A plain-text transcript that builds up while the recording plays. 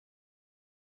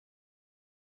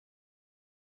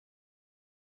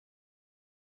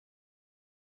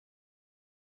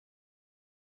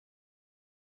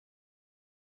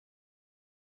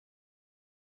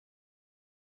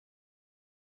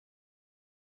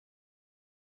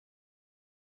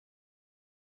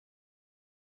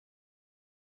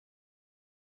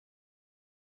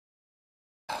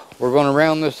we're going to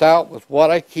round this out with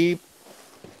what I keep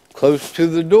close to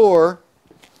the door.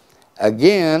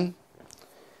 Again,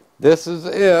 this is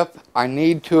if I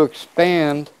need to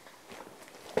expand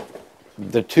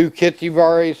the two kits you've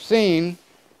already seen.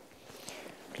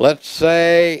 Let's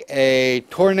say a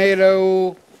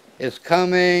tornado is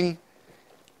coming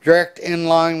direct in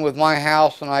line with my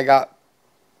house and I got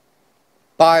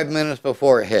 5 minutes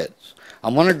before it hits.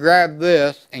 I'm going to grab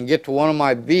this and get to one of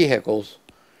my vehicles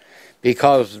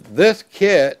because this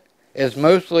kit is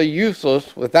mostly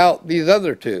useless without these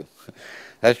other two.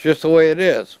 That's just the way it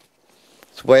is.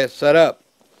 It's the way it's set up.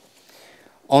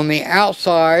 On the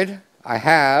outside, I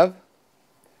have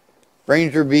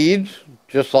Ranger beads,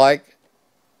 just like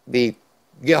the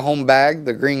Get Home bag,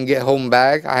 the green Get Home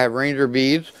bag. I have Ranger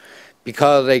beads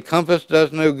because a compass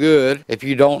does no good if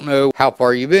you don't know how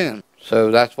far you've been.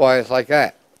 So that's why it's like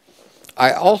that.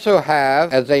 I also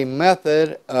have, as a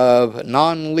method of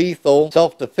non-lethal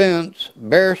self-defense,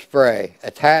 bear spray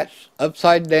attached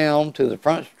upside down to the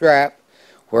front strap,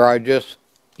 where I just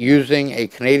using a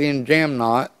Canadian jam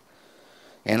knot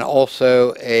and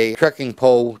also a trekking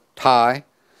pole tie.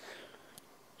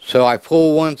 So I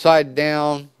pull one side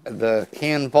down, the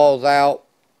can falls out.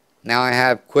 Now I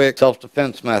have quick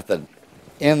self-defense method.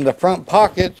 In the front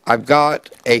pocket, I've got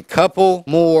a couple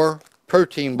more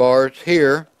protein bars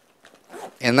here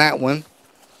in that one.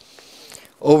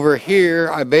 Over here,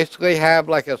 I basically have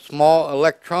like a small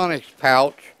electronics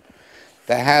pouch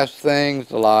that has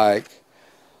things like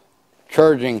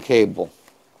charging cable.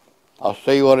 I'll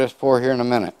show you what it's for here in a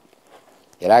minute.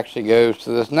 It actually goes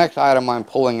to this next item I'm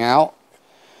pulling out,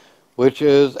 which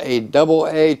is a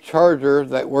AA charger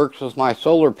that works with my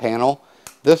solar panel.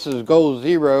 This is Goal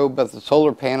Zero, but the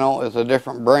solar panel is a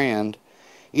different brand.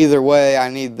 Either way, I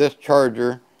need this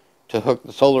charger to hook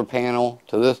the solar panel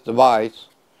to this device,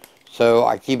 so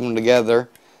I keep them together.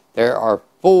 There are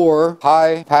 4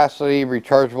 high-capacity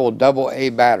rechargeable AA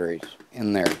batteries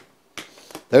in there.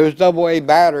 Those AA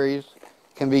batteries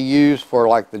can be used for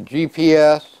like the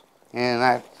GPS, and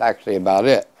that's actually about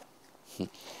it.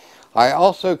 I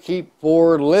also keep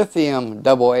 4 lithium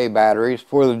AA batteries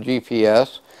for the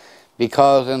GPS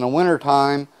because in the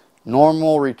wintertime,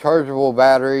 normal rechargeable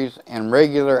batteries and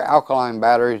regular alkaline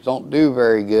batteries don't do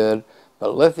very good,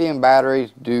 but lithium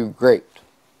batteries do great.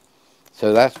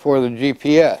 So that's for the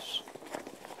GPS.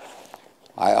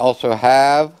 I also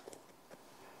have,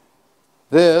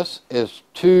 this is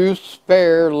 2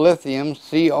 spare lithium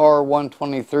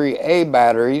CR123A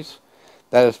batteries.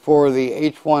 That is for the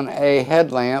H1A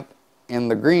headlamp in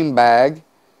the green bag.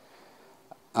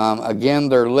 Again,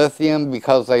 they're lithium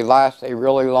because they last a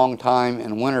really long time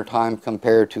in wintertime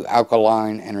compared to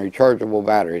alkaline and rechargeable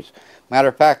batteries. Matter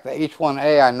of fact, the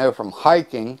H1A, I know from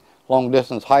hiking, long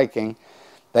distance hiking,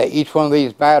 that each one of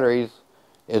these batteries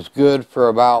is good for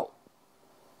about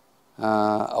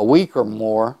a week or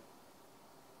more.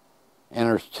 And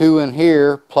there's 2 in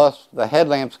here, plus the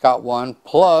headlamp's got 1,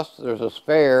 plus there's a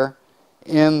spare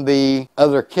in the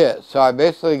other kit. So I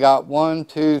basically got 1,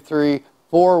 2, 3,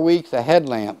 4 weeks of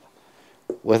headlamp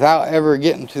without ever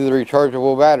getting to the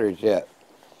rechargeable batteries yet.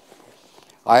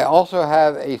 I also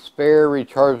have a spare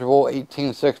rechargeable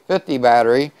 18650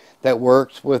 battery that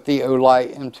works with the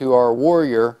Olight M2R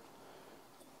Warrior,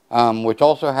 which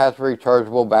also has a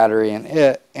rechargeable battery in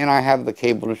it, and I have the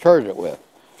cable to charge it with.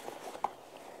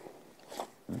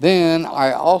 Then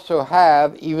I also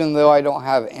have, even though I don't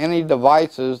have any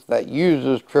devices that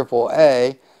uses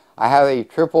AAA, I have a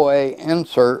AAA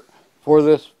insert for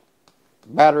this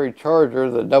battery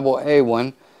charger, the AA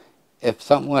one, if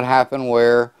something would happen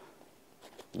where,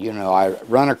 you know, I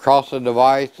run across a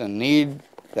device and needs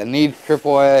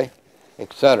AAA,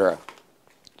 etc.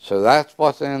 So that's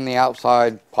what's in the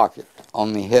outside pocket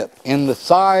on the hip. In the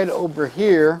side over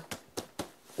here,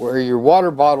 where your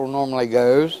water bottle normally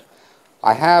goes,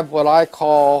 I have what I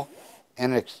call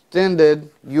an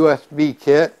extended USB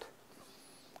kit.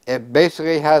 It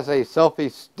basically has a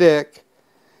selfie stick,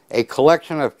 a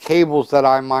collection of cables that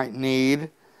I might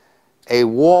need, a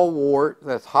wall wart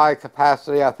that's high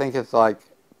capacity, I think it's like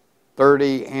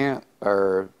 30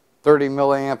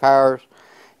 milliamp hours,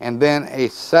 and then a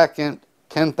second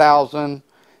 10,000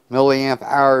 milliamp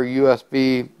hour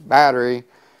USB battery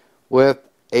with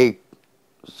a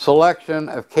selection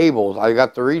of cables. I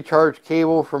got the recharge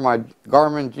cable for my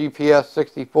Garmin GPS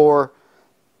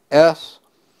 64S.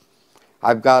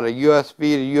 I've got a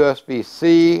USB to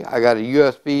USB-C. I got a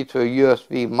USB to a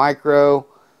USB micro.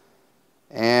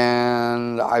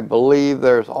 And I believe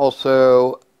there's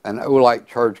also an Olight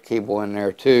charge cable in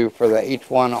there too for the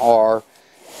H1R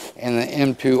and the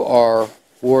M2R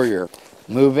Warrior.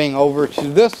 Moving over to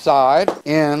this side,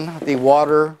 in the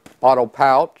water bottle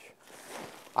pouch,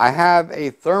 I have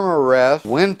a Thermarest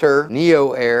Winter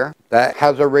Neo Air that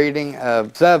has a rating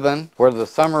of 7, where the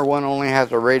summer one only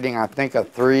has a rating, I think,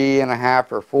 of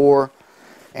 3.5 or 4.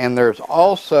 And there's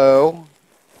also,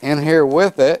 in here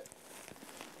with it,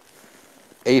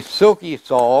 a Silky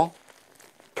Saw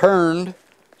turned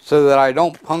so that I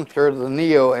don't puncture the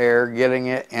Neo Air getting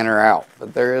it in or out.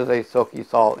 But there is a Silky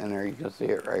Saw in there. You can see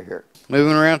it right here.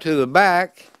 Moving around to the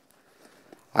back,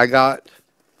 I got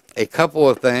a couple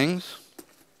of things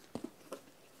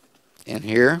in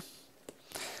here.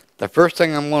 The first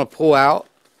thing I'm going to pull out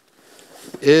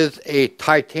is a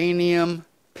titanium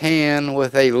pan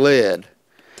with a lid.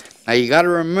 Now you got to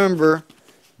remember,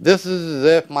 this is as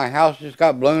if my house just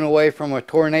got blown away from a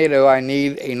tornado. I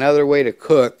need another way to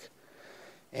cook.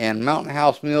 And Mountain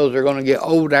House meals are going to get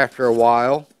old after a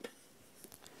while.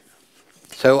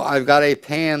 So I've got a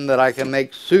pan that I can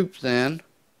make soups in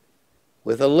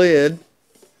with a lid.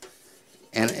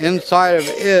 And inside of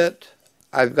it,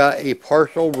 I've got a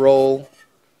partial roll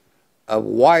of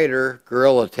wider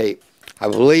Gorilla Tape. I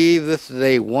believe this is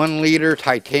a 1 liter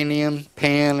titanium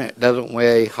pan. It doesn't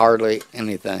weigh hardly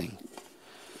anything.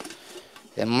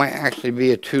 It might actually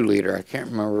be a 2 liter. I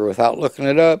can't remember without looking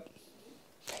it up.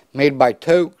 Made by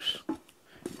Tokes.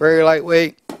 Very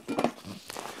lightweight.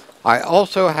 I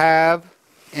also have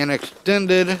an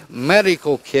extended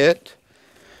medical kit.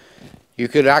 You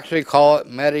could actually call it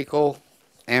medical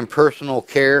and personal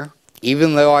care.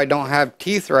 Even though I don't have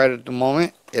teeth right at the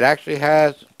moment, it actually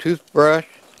has toothbrush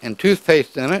and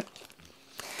toothpaste in it.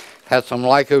 Has some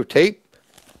Lyco tape.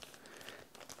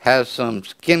 Has some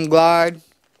Skin Glide.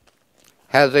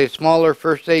 Has a smaller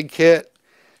first aid kit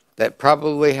that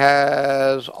probably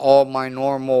has all my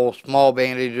normal small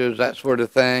bandages, that sort of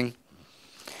thing.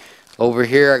 Over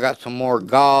here I got some more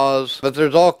gauze, but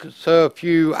there's also a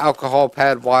few alcohol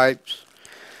pad wipes.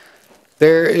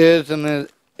 There is an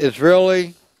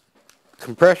Israeli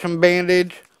compression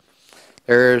bandage.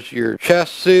 There's your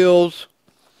chest seals,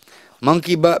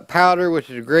 monkey butt powder, which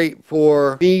is great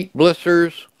for feet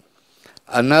blisters,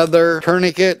 another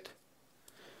tourniquet,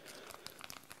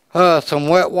 some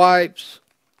wet wipes,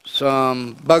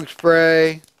 some bug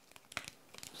spray,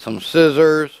 some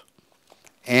scissors,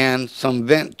 and some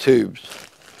vent tubes.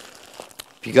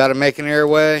 If you got to make an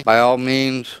airway, by all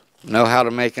means, know how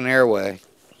to make an airway.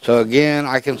 So again,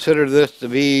 I consider this to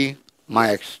be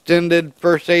my extended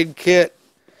first aid kit,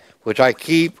 which I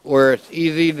keep where it's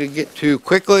easy to get to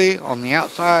quickly on the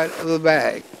outside of the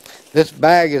bag. This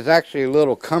bag is actually a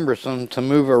little cumbersome to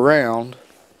move around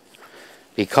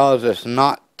because it's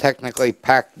not technically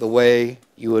packed the way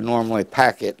you would normally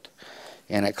pack it,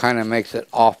 and it kind of makes it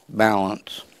off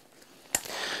balance.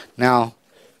 Now,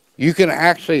 you can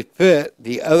actually fit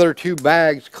the other 2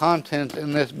 bags' contents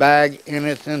in this bag in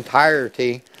its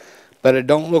entirety, but it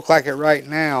don't look like it right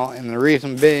now, and the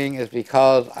reason being is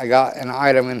because I got an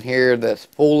item in here that's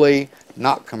fully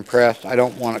not compressed. I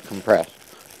don't want it compressed.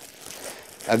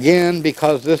 Again,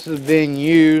 because this is being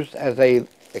used as a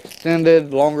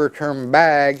extended longer term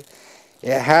bag,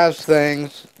 it has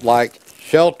things like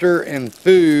shelter and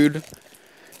food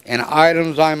and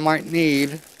items I might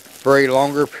need for a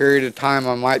longer period of time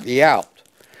I might be out.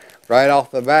 Right off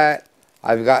the bat,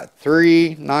 I've got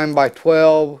 3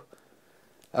 9x12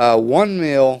 1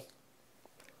 mil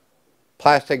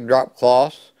plastic drop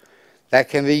cloths that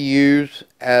can be used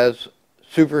as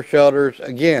super shelters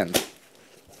again.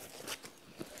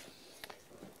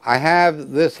 I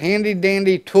have this handy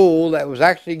dandy tool that was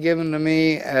actually given to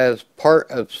me as part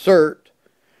of CERT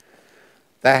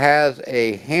that has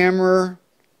a hammer,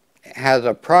 it has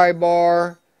a pry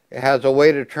bar, it has a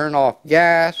way to turn off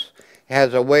gas, it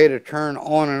has a way to turn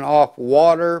on and off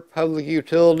water, public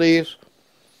utilities,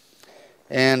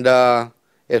 and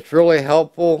it's really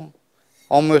helpful.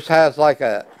 Almost has like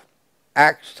a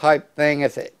axe type thing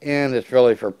at the end. It's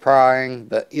really for prying,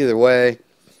 but either way.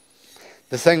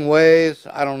 This thing weighs,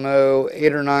 I don't know,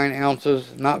 8 or 9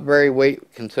 ounces. Not very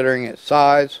weight considering its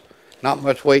size. Not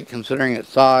much weight considering its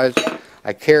size.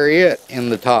 I carry it in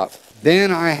the top.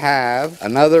 Then I have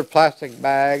another plastic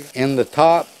bag. In the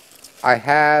top, I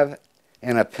have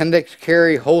an appendix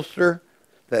carry holster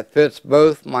that fits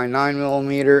both my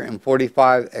 9mm and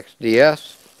 45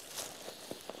 XDS.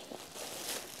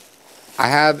 I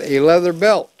have a leather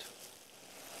belt.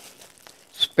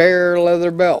 Spare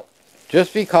leather belt.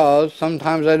 Just because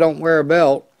sometimes I don't wear a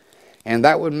belt, and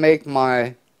that would make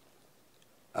my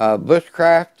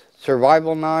bushcraft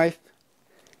survival knife,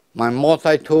 my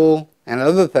multi-tool, and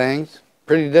other things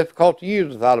pretty difficult to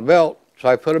use without a belt, so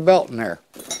I put a belt in there.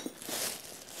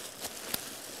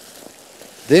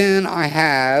 Then I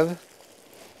have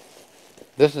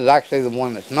This is actually the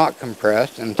one that's not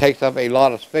compressed and takes up a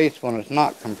lot of space when it's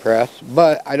not compressed,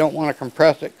 but I don't want to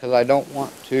compress it because I don't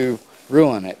want to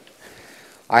ruin it.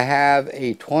 I have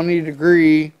a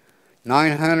 20-degree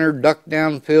 900 duck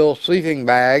down fill sleeping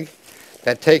bag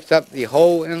that takes up the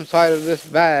whole inside of this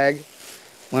bag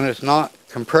when it's not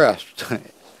compressed.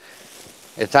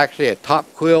 It's actually a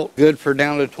top quilt, good for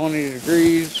down to 20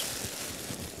 degrees.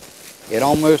 It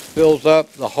almost fills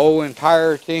up the whole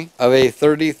entirety of a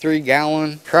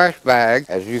 33-gallon trash bag.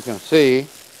 As you can see,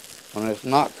 when it's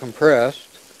not compressed,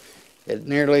 it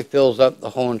nearly fills up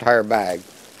the whole entire bag.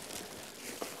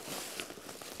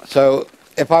 So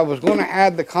if I was going to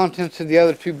add the contents to the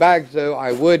other two bags though,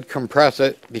 I would compress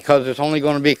it because it's only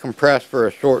going to be compressed for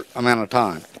a short amount of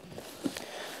time.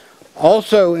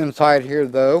 Also inside here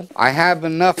though, I have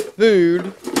enough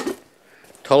food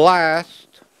to last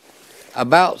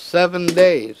about 7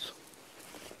 days.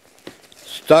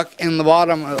 Stuck in the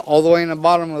bottom, all the way in the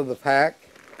bottom of the pack,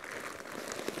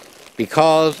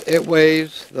 because it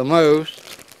weighs the most.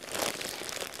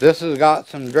 This has got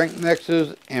some drink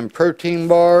mixes and protein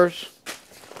bars.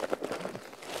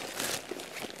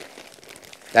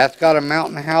 That's got a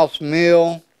Mountain House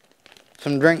meal,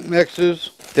 some drink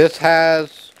mixes. This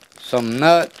has some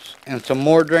nuts and some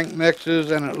more drink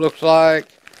mixes, and it looks like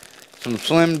some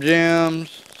Slim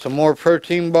Jims, some more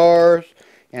protein bars,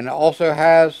 and it also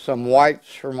has some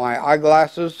wipes for my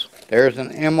eyeglasses. There's an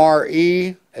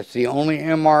MRE. It's the only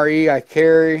MRE I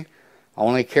carry. I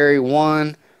only carry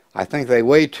one. I think they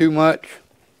weigh too much.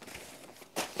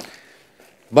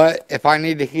 But if I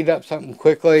need to heat up something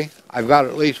quickly, I've got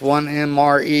at least one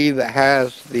MRE that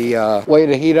has the way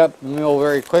to heat up the meal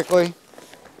very quickly.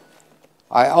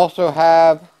 I also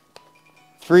have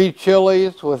 3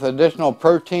 chilies with additional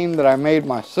protein that I made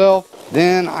myself.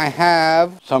 Then I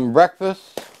have some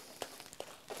breakfast,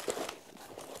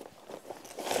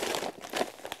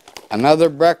 another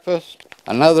breakfast,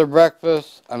 another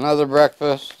breakfast, another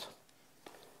breakfast,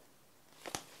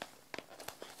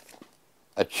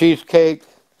 a cheesecake,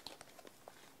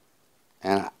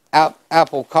 and an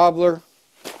apple cobbler.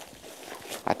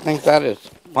 I think that is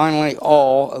finally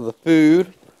all of the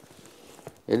food.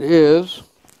 It is.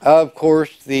 Of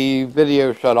course, the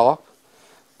video shut off,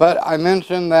 but I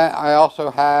mentioned that I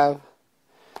also have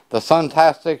the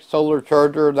Suntastic solar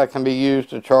charger that can be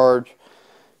used to charge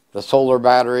the solar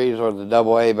batteries or the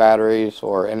AA batteries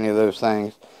or any of those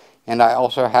things. And I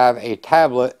also have a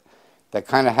tablet that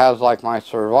kind of has like my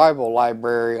survival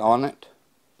library on it.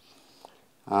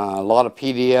 A lot of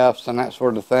PDFs and that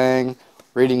sort of thing,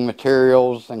 reading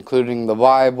materials including the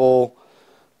Bible,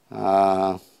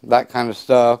 that kind of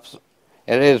stuff.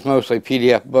 It is mostly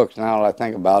PDF books now that I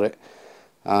think about it.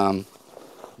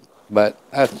 But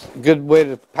that's a good way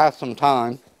to pass some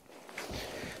time.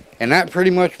 And that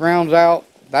pretty much rounds out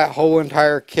that whole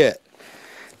entire kit.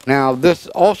 Now this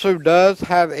also does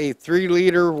have a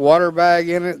 3-liter water bag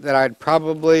in it that I'd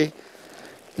probably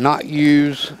not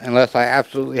use unless I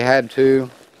absolutely had to.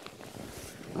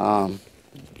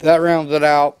 That rounds it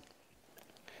out.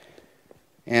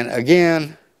 And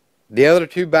again, the other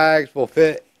 2 bags will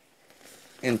fit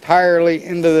entirely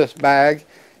into this bag.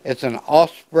 It's an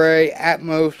Osprey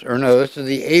Atmos, or no, this is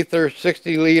the Aether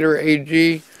 60-liter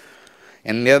AG,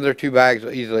 and the other 2 bags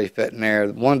will easily fit in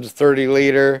there. One's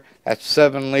 30-liter, that's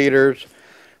 7 liters.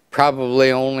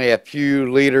 Probably only a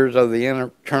few liters of the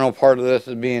internal part of this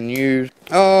is being used.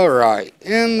 Alright,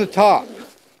 in the top,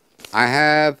 I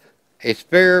have a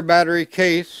spare battery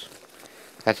case.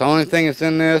 That's the only thing that's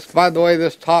in this. By the way,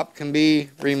 this top can be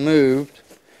removed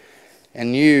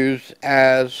and used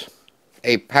as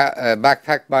a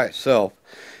backpack by itself.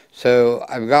 So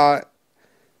I've got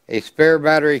a spare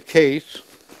battery case.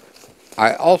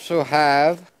 I also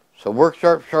have some work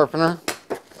sharp sharpener.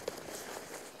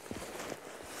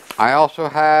 I also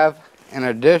have an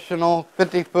additional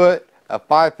 50-foot of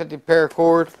 550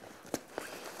 paracord.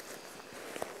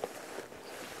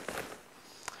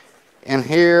 And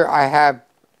here I have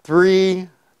 3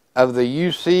 of the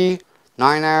UC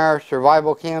 9-hour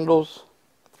survival candles,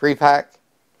 3-pack.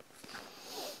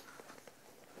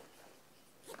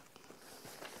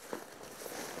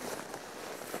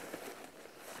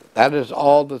 That is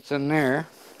all that's in there.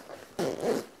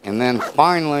 And then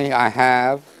finally I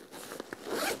have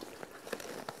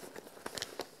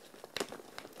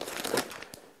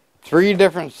three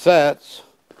different sets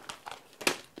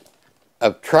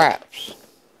of traps.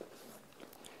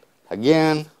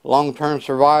 Again, long-term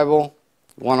survival.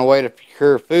 You want a way to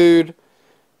procure food.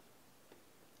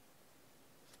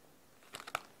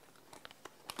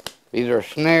 These are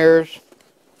snares.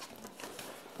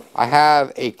 I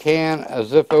have a can of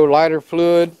Zippo lighter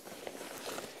fluid,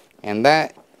 and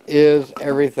that is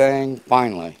everything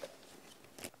finally.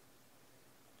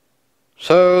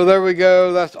 So there we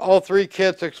go. That's all three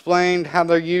kits explained, how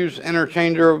they're used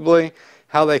interchangeably,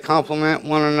 how they complement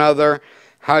one another,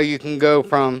 how you can go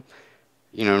from,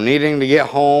 you know, needing to get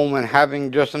home and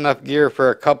having just enough gear for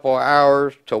a couple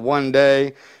hours to one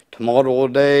day, to multiple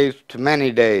days, to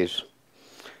many days.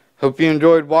 Hope you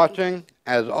enjoyed watching.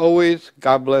 As always,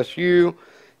 God bless you,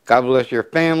 God bless your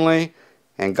family,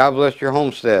 and God bless your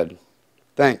homestead.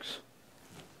 Thanks.